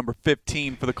to wear number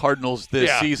 15 for the Cardinals this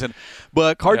season.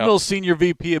 But Cardinals Senior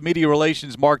VP of Media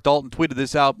Relations Mark Dalton tweeted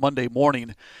this out Monday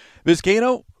morning.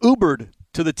 Vizcaino Ubered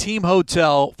to the team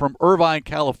hotel from Irvine,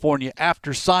 California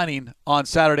after signing on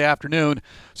Saturday afternoon.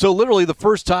 So literally the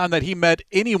first time that he met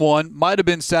anyone might have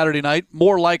been Saturday night,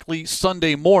 more likely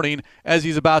Sunday morning, as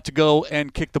he's about to go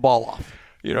and kick the ball off.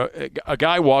 a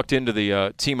guy walked into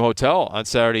the team hotel on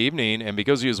Saturday evening, and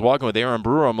because he was walking with Aaron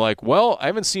Brewer, I'm like, well, I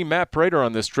haven't seen Matt Prater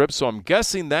on this trip, so I'm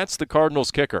guessing that's the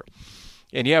Cardinals kicker.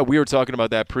 And, yeah, we were talking about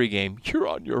that pregame. You're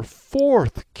on your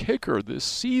 4th kicker this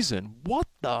season. What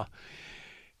the?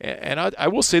 And I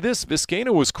will say this.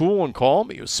 Vizcaino was cool and calm.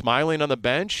 He was smiling on the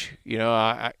bench.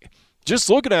 I just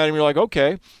looking at him, you're like,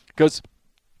 okay. Because,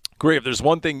 great, if there's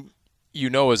one thing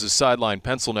as a sideline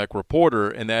pencil neck reporter,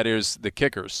 and that is the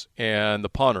kickers and the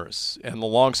punters and the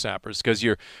long snappers, because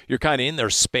you're kind of in their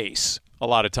space a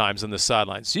lot of times in the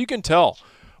sidelines. So you can tell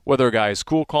whether a guy is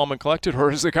cool, calm, and collected, or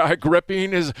is the guy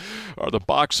gripping? Are the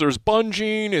boxers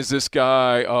bunging? Is this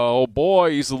guy, oh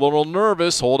boy, he's a little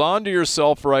nervous. Hold on to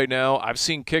yourself right now. I've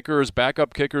seen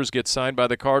backup kickers get signed by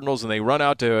the Cardinals, and they run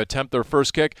out to attempt their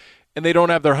first kick, and they don't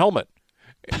have their helmet.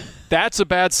 That's a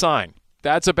bad sign.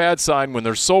 That's a bad sign when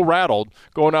they're so rattled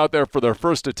going out there for their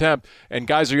first attempt, and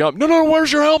guys are yelling, no,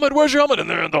 where's your helmet? Where's your helmet? And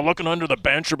they're looking under the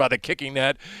bench or by the kicking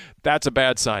net. That's a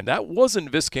bad sign. That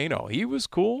wasn't Vizcaino. He was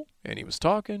cool, and he was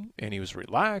talking, and he was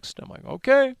relaxed. I'm like,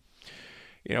 okay.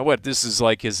 You know what? This is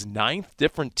like his 9th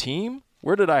different team?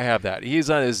 Where did I have that? He's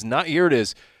on here it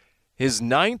is. His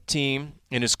 9th team.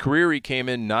 In his career, he came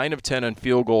in 9 of 10 on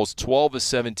field goals, 12 of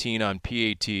 17 on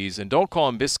PATs. And don't call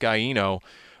him Vizcaino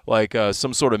like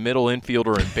some sort of middle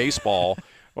infielder in baseball,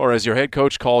 or as your head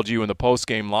coach called you in the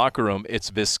post-game locker room, it's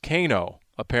Vizcaino,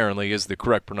 apparently, is the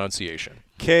correct pronunciation.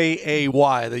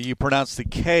 K-A-Y, that you pronounce the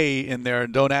K in there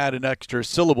and don't add an extra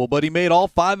syllable. But he made all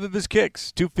 5 of his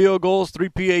kicks, 2 field goals, 3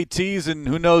 PATs, and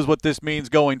who knows what this means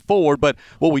going forward. But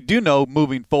what we do know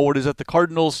moving forward is that the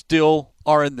Cardinals still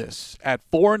are in this. At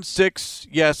 4-6,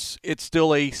 yes, it's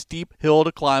still a steep hill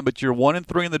to climb, but you're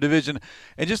 1-3 in the division.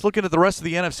 And just looking at the rest of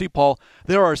the NFC, Paul,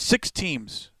 there are 6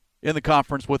 teams in the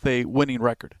conference with a winning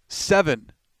record.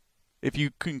 7 if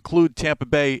you conclude Tampa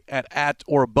Bay at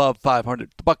or above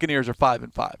 500. The Buccaneers are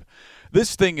 5-5.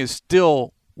 This thing is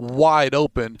still wide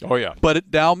open. Oh, yeah. But it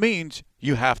now means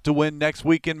you have to win next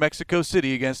week in Mexico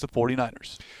City against the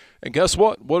 49ers. And guess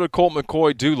what? What did Colt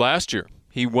McCoy do last year?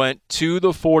 He went to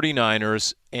the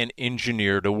 49ers and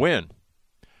engineered a win.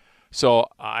 So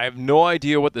I have no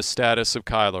idea what the status of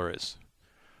Kyler is.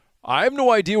 I have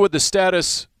no idea what the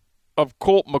status of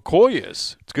Colt McCoy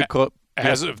is. It's a good clip.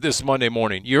 As of this Monday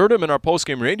morning. You heard him in our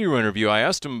postgame radio interview. I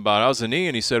asked him about how's the knee,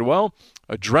 and he said, well,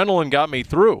 adrenaline got me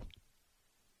through.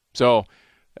 So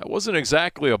that wasn't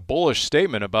exactly a bullish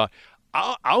statement about –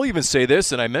 I'll even say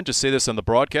this, and I meant to say this on the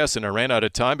broadcast, and I ran out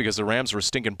of time because the Rams were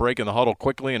stinking break in the huddle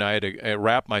quickly, and I had to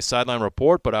wrap my sideline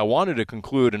report, but I wanted to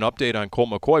conclude an update on Colt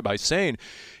McCoy by saying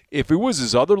if it was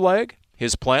his other leg,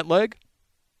 his plant leg,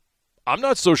 I'm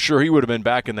not so sure he would have been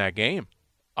back in that game.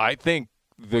 I think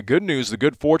the good news, the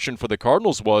good fortune for the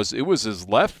Cardinals was it was his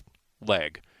left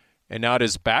leg and not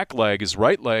his back leg, his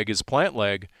right leg, his plant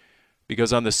leg,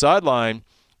 because on the sideline,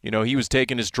 he was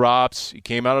taking his drops. He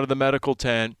came out of the medical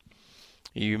tent.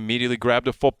 He immediately grabbed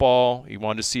a football. He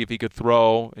wanted to see if he could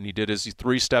throw, and he did his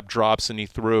 3-step drops, and he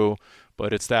threw.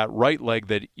 But it's that right leg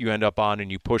that you end up on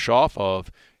and you push off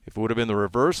of. If it would have been the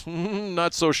reverse,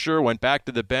 not so sure. Went back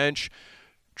to the bench.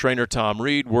 Trainer Tom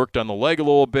Reed worked on the leg a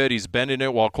little bit. He's bending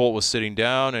it while Colt was sitting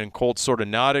down, and Colt sort of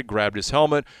nodded, grabbed his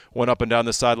helmet, went up and down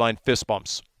the sideline, fist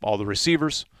bumps. All the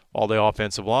receivers, all the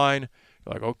offensive line.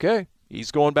 You're like, okay,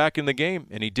 he's going back in the game,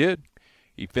 and he did.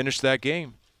 He finished that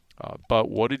game. But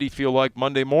what did he feel like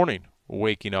Monday morning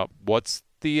waking up? What's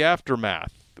the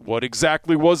aftermath? What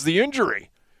exactly was the injury?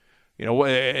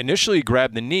 Initially he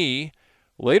grabbed the knee.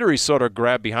 Later he sort of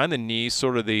grabbed behind the knee,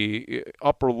 sort of the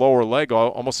upper lower leg,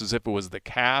 almost as if it was the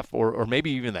calf or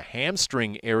maybe even the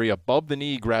hamstring area above the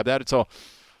knee. He grabbed that. So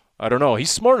I don't know.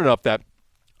 He's smart enough that,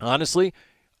 honestly,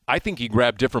 I think he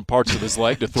grabbed different parts of his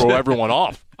leg to throw everyone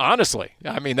off. Honestly.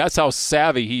 I mean, that's how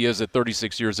savvy he is at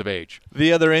 36 years of age.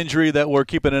 The other injury that we're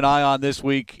keeping an eye on this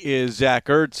week is Zach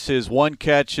Ertz. His one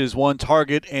catch, his one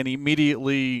target, and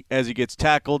immediately as he gets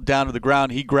tackled down to the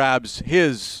ground, he grabs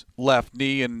his left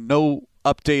knee, and no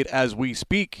update as we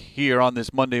speak here on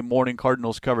this Monday morning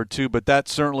Cardinals Cover 2, but that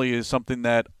certainly is something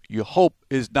that you hope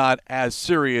is not as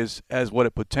serious as what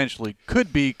it potentially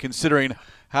could be, considering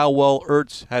how well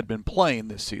Ertz had been playing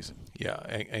this season. Yeah,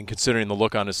 and considering the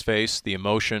look on his face, the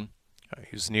emotion,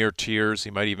 he was near tears.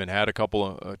 He might even had a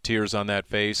couple of tears on that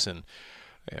face, and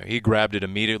he grabbed it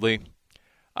immediately.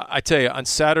 I tell you, on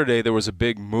Saturday there was a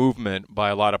big movement by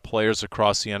a lot of players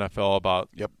across the NFL about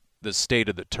the state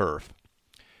of the turf.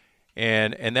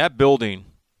 And that building,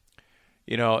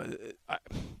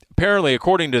 apparently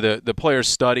according to the players'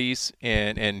 studies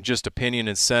and just opinion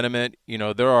and sentiment,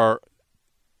 there are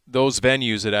those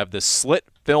venues that have the slit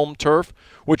film turf,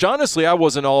 which honestly I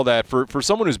wasn't all that for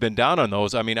someone who's been down on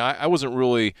those. I mean, I wasn't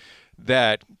really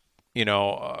that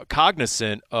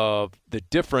cognizant of the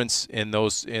difference in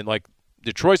those in like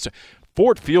Detroit.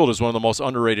 Ford Field is one of the most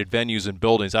underrated venues and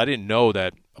buildings. I didn't know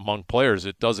that among players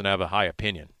it doesn't have a high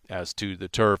opinion as to the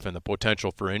turf and the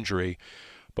potential for injury.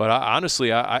 But honestly,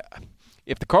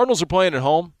 if the Cardinals are playing at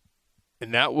home,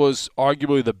 and that was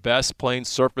arguably the best playing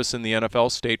surface in the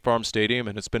NFL, State Farm Stadium,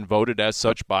 and it's been voted as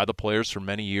such by the players for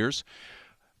many years,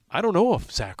 I don't know if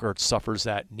Zach Ertz suffers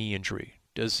that knee injury.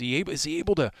 Is he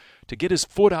able to get his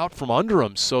foot out from under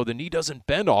him so the knee doesn't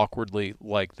bend awkwardly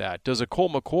like that? Does a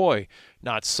Colt McCoy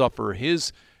not suffer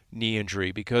his knee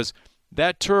injury? Because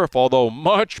that turf, although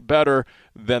much better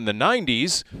than the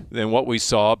 90s, than what we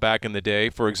saw back in the day,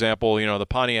 for example, the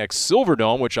Pontiac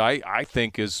Silverdome, which I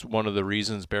think is one of the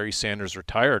reasons Barry Sanders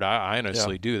retired. I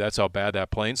honestly do. That's how bad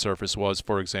that playing surface was,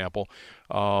 for example.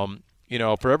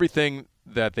 For everything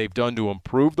that they've done to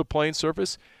improve the playing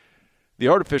surface, the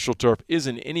artificial turf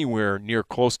isn't anywhere near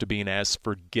close to being as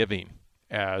forgiving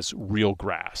as real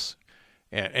grass.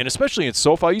 And especially in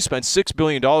SoFi, you spend $6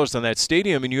 billion on that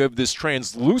stadium, and you have this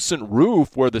translucent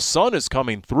roof where the sun is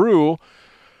coming through.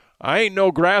 I ain't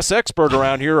no grass expert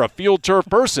around here, a field turf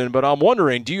person, but I'm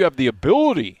wondering, do you have the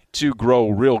ability to grow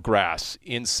real grass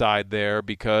inside there?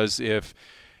 Because if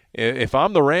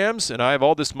I'm the Rams and I have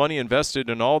all this money invested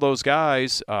in all those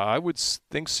guys, I would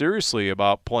think seriously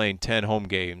about playing 10 home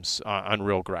games on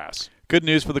real grass. Good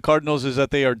news for the Cardinals is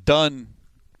that they are done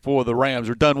for the Rams,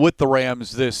 or done with the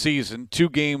Rams this season. 2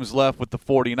 games left with the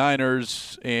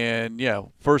 49ers, and,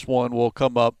 first one will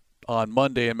come up on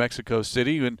Monday in Mexico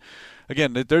City. And,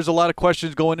 again, there's a lot of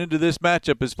questions going into this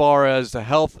matchup as far as the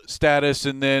health status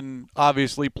and then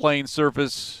obviously playing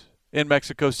surface in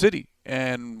Mexico City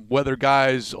and whether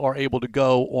guys are able to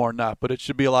go or not. But it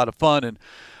should be a lot of fun, and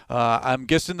I'm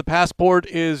guessing the passport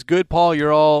is good, Paul.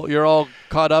 You're all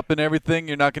caught up in everything.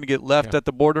 You're not going to get left at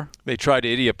the border. They tried to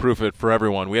idiot-proof it for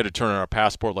everyone. We had to turn in our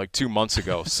passport like 2 months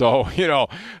ago. So,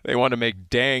 they want to make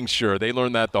dang sure. They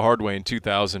learned that the hard way in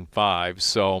 2005.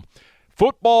 So,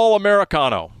 football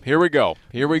Americano. Here we go.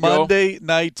 Monday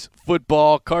Night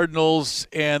Football, Cardinals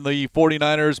and the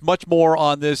 49ers. Much more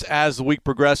on this as the week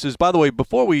progresses. By the way,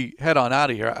 before we head on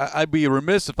out of here, I'd be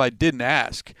remiss if I didn't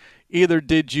ask. Either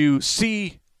did you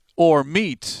see or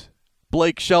meet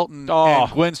Blake Shelton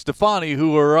and Gwen Stefani,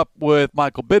 who were up with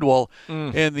Michael Bidwell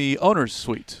in the owner's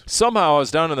suite? Somehow I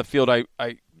was down in the field. I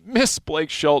miss Blake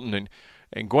Shelton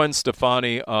and Gwen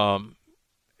Stefani.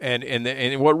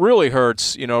 And what really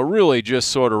hurts, really just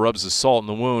sort of rubs the salt in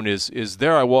the wound is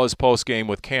there I was post-game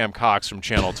with Cam Cox from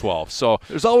Channel 12. So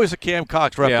there's always a Cam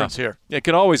Cox reference here. It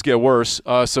can always get worse.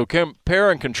 So compare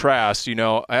and contrast,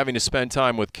 having to spend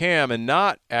time with Cam and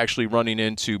not actually running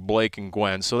into Blake and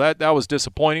Gwen. So that was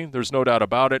disappointing. There's no doubt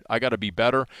about it. I got to be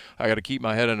better. I got to keep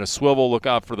my head in a swivel, look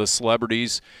out for the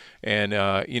celebrities, and,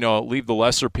 leave the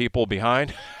lesser people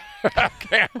behind.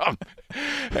 Cam.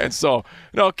 And so,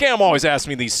 Cam always asks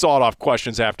me these sawed-off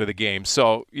questions after the game.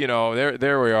 So,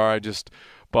 there we are.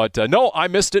 No, I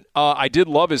missed it. I did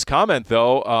love his comment,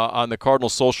 though, on the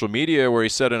Cardinals' social media where he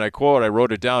said, and I quote, I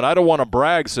wrote it down, "I don't want to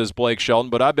brag," says Blake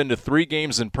Shelton, "but I've been to 3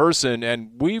 games in person,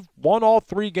 and we've won all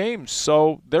 3 games."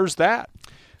 So there's that.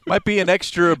 Might be an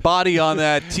extra body on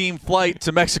that team flight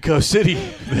to Mexico City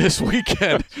this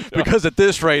weekend because at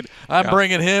this rate, I'm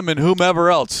bringing him and whomever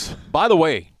else. By the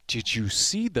way, did you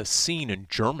see the scene in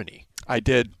Germany? I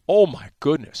did. Oh, my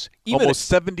goodness. Almost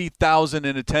 70,000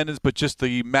 in attendance, but just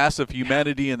the massive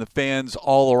humanity and the fans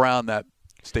all around that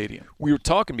stadium. We were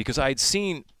talking because I had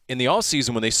seen in the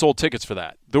offseason when they sold tickets for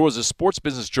that, there was a Sports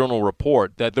Business Journal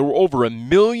report that there were over 1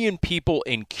 million people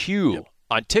in queue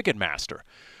on Ticketmaster.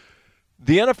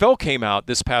 The NFL came out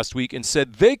this past week and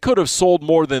said they could have sold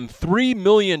more than 3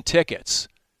 million tickets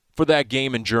for that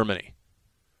game in Germany.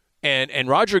 And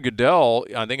Roger Goodell,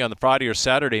 I think on the Friday or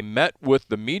Saturday, met with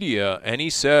the media, and he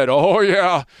said, "Oh,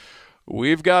 yeah,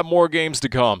 we've got more games to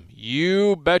come.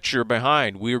 You bet you're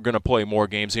behind. We're going to play more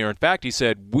games here." In fact, he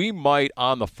said, we might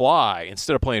on the fly,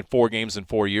 instead of playing 4 games in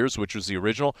 4 years, which was the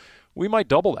original, we might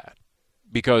double that.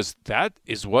 Because that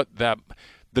is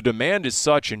the demand is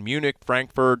such in Munich,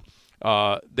 Frankfurt.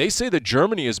 They say that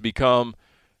Germany has become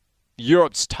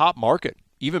Europe's top market,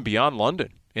 even beyond London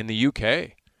in the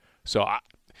UK. So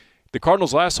the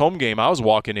Cardinals' last home game, I was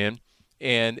walking in,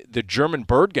 and the German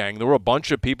Bird Gang, there were a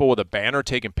bunch of people with a banner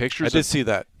taking pictures. I did see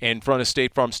that. In front of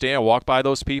State Farm Stadium. I walked by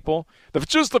those people.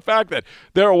 Just the fact that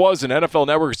there was an NFL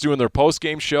Network doing their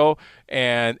post-game show,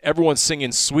 and everyone's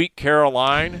singing Sweet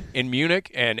Caroline in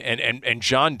Munich and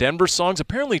John Denver songs.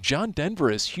 Apparently John Denver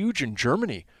is huge in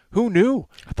Germany. Who knew?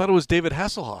 I thought it was David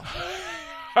Hasselhoff.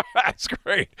 That's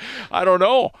great. I don't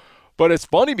know. But it's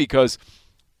funny because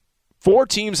 4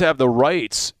 teams have the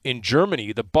rights in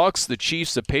Germany, the Bucks, the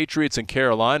Chiefs, the Patriots, and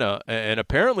Carolina. And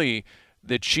apparently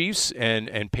the Chiefs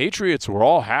and Patriots were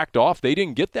all hacked off. They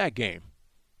didn't get that game.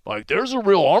 Like, there's a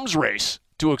real arms race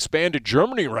to expand to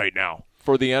Germany right now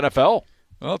for the NFL.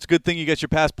 Well, it's a good thing you got your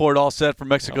passport all set for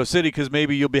Mexico City, because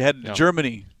maybe you'll be headed to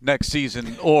Germany next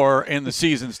season or in the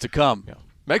seasons to come. Yeah.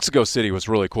 Mexico City was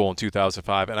really cool in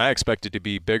 2005, and I expect it to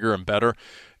be bigger and better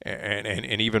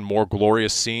and even more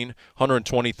glorious scene.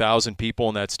 120,000 people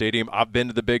in that stadium. I've been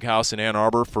to the Big House in Ann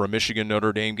Arbor for a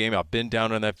Michigan-Notre Dame game. I've been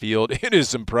down on that field. It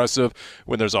is impressive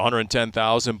when there's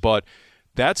 110,000, but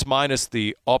that's minus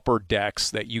the upper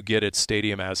decks that you get at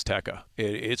Stadium Azteca.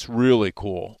 It's really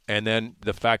cool. And then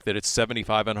the fact that it's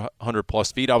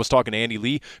 7,500-plus feet. I was talking to Andy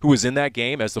Lee, who was in that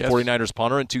game as the 49ers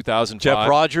punter in 2005. Jeff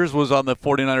Rogers was on the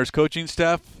 49ers coaching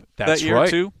staff that year,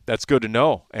 too. That's good to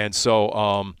know. And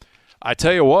so I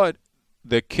tell you what,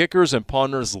 the kickers and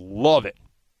punters love it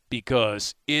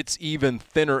because it's even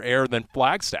thinner air than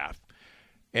Flagstaff.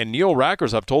 And Neil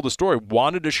Rackers, I've told the story,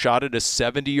 wanted a shot at a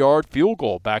 70-yard field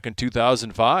goal back in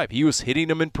 2005. He was hitting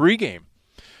them in pregame,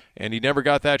 and he never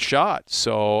got that shot.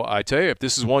 So I tell you, if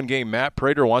this is one game Matt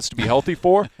Prater wants to be healthy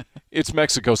for, it's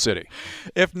Mexico City.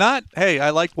 If not, hey, I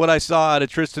liked what I saw out of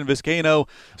Tristan Vizcaino,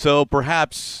 so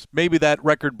perhaps maybe that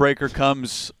record breaker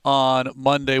comes on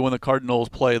Monday when the Cardinals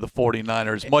play the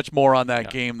 49ers. Much more on that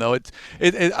game, though.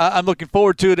 I'm looking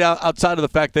forward to it outside of the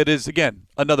fact that it is, again,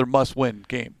 another must-win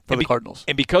game for the Cardinals.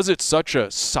 And because it's such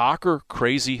a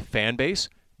soccer-crazy fan base,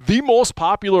 the most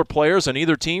popular players on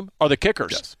either team are the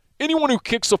kickers. Yes. Anyone who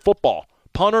kicks a football,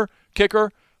 punter,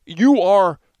 kicker, you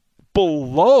are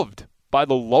beloved by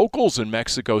the locals in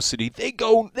Mexico City.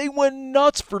 They went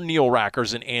nuts for Neil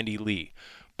Rackers and Andy Lee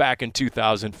back in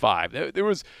 2005.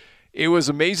 It was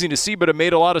amazing to see, but it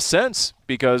made a lot of sense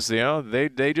because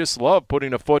they just love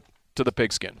putting a foot to the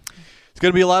pigskin. It's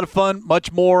going to be a lot of fun.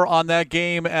 Much more on that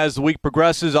game as the week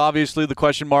progresses. Obviously, the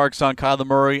question marks on Kyler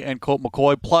Murray and Colt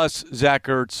McCoy, plus Zach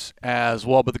Ertz as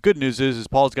well. But the good news is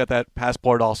Paul's got that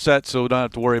passport all set, so we don't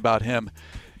have to worry about him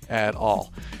at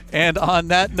all. And on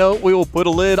that note, we will put a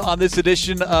lid on this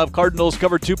edition of Cardinals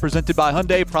Cover 2 presented by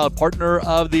Hyundai, proud partner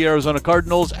of the Arizona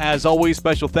Cardinals. As always,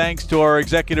 special thanks to our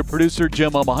executive producer,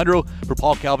 Jim Alejandro. For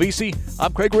Paul Calvisi,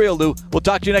 I'm Craig Realdu. We'll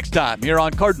talk to you next time here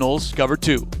on Cardinals Cover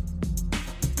 2.